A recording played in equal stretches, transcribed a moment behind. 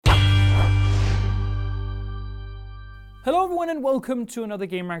Hello everyone and welcome to another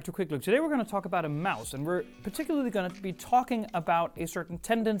Gamereactor Quick Look. Today we're going to talk about a mouse, and we're particularly going to be talking about a certain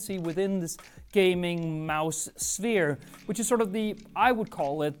tendency within this gaming mouse sphere, which is sort of the, I would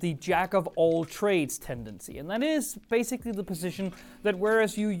call it, the jack of all trades tendency. And that is basically the position that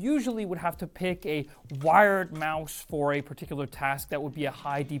whereas you usually would have to pick a wired mouse for a particular task that would be a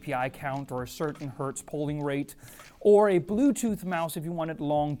high DPI count or a certain hertz polling rate, or a Bluetooth mouse if you wanted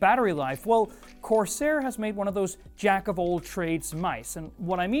long battery life, well, Corsair has made one of those jack of all trades mice. And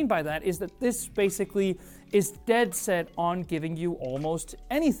what I mean by that is that this basically is dead set on giving you almost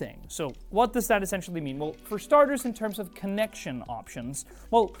anything. So what does that essentially mean? Well, for starters, in terms of connection options,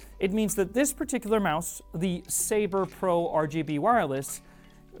 well, it means that this particular mouse, the Saber Pro RGB Wireless,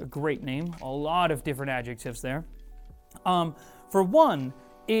 a great name, a lot of different adjectives there. For one,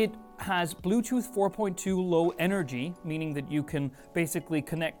 it has Bluetooth 4.2 low energy, meaning that you can basically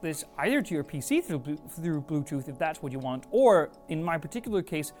connect this either to your PC through Bluetooth if that's what you want, or in my particular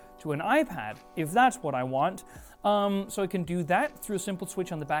case, to an iPad if that's what I want. So it can do that through a simple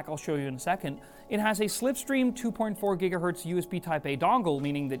switch on the back I'll show you in a second. It has a Slipstream 2.4 GHz USB Type-A dongle,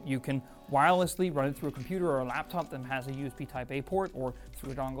 meaning that you can wirelessly run it through a computer or a laptop that has a USB Type-A port, or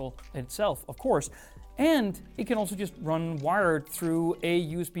through a dongle itself, of course. And it can also just run wired through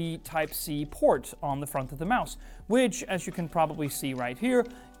a USB Type-C port on the front of the mouse, which, as you can probably see right here,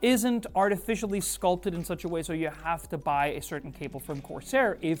 isn't artificially sculpted in such a way so you have to buy a certain cable from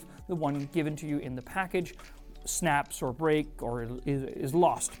Corsair if the one given to you in the package snaps or breaks or is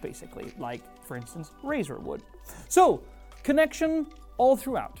lost, basically, like, for instance, Razer would. So, connection all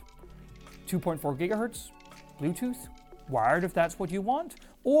throughout. 2.4 gigahertz, Bluetooth, wired if that's what you want,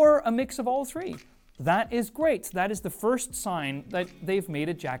 or a mix of all three. That is great. That is the first sign that they've made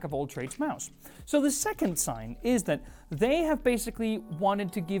a jack of all trades mouse. So the second sign is that they have basically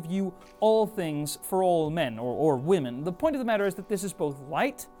wanted to give you all things for all men or women. The point of the matter is that this is both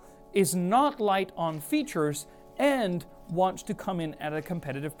light, is not light on features, and wants to come in at a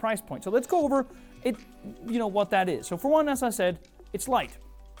competitive price point. So let's go over it, what that is. So for one, as I said, it's light.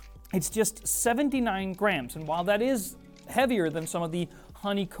 It's just 79 grams, and while that is heavier than some of the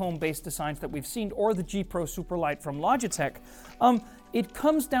honeycomb-based designs that we've seen, or the G Pro Superlight from Logitech, it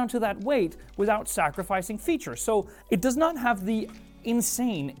comes down to that weight without sacrificing features. So it does not have the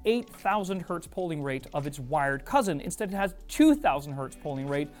insane 8,000 hertz polling rate of its wired cousin. Instead, it has 2,000 hertz polling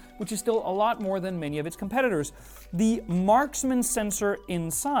rate, which is still a lot more than many of its competitors. The Marksman sensor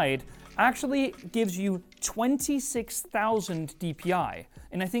inside actually gives you 26,000 DPI,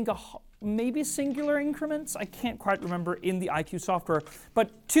 and I think maybe singular increments, I can't quite remember in the iCUE software,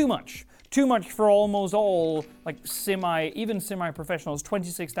 but too much for almost all, like even semi-professionals.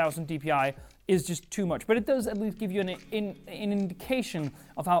 26,000 DPI is just too much, but it does at least give you an indication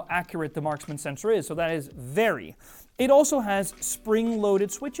of how accurate the Marksman sensor is, so that is very. It also has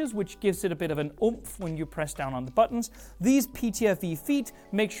spring-loaded switches, which gives it a bit of an oomph when you press down on the buttons. These PTFE feet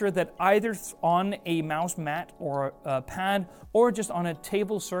make sure that either on a mouse mat or a pad, or just on a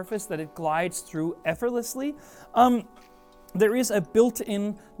table surface, that it glides through effortlessly. There is a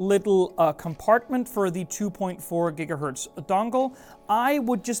built-in little compartment for the 2.4 gigahertz dongle. I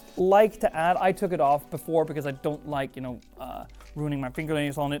would just like to add, I took it off before because I don't like, ruining my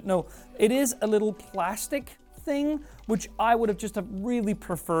fingernails on it. No, it is a little plastic thing, which I would have just really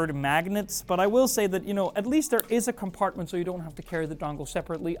preferred magnets, but I will say that, at least there is a compartment so you don't have to carry the dongle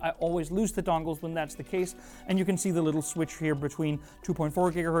separately. I always lose the dongles when that's the case, and you can see the little switch here between 2.4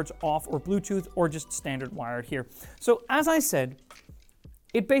 gigahertz off or Bluetooth or just standard wired here. So as I said,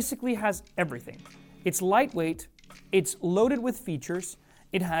 it basically has everything. It's lightweight, it's loaded with features,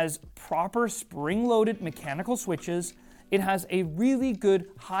 it has proper spring-loaded mechanical switches, it has a really good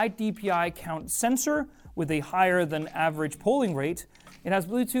high DPI count sensor with a higher than average polling rate. It has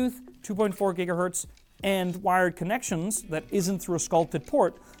Bluetooth, 2.4 gigahertz, and wired connections that isn't through a sculpted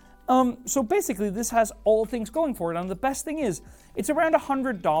port. So basically this has all things going for it, and the best thing is, it's around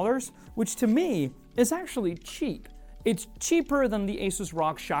 $100, which to me is actually cheap. It's cheaper than the Asus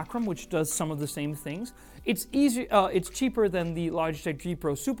ROG Chakram, which does some of the same things. It's cheaper than the Logitech G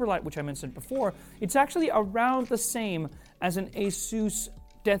Pro Superlight, which I mentioned before. It's actually around the same as an Asus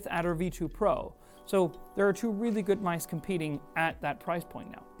DeathAdder V2 Pro. So there are two really good mice competing at that price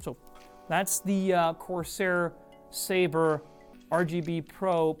point now. So that's the Corsair Saber RGB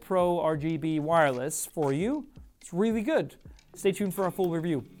Pro RGB Wireless for you. It's really good. Stay tuned for our full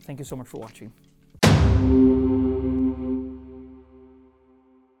review. Thank you so much for watching.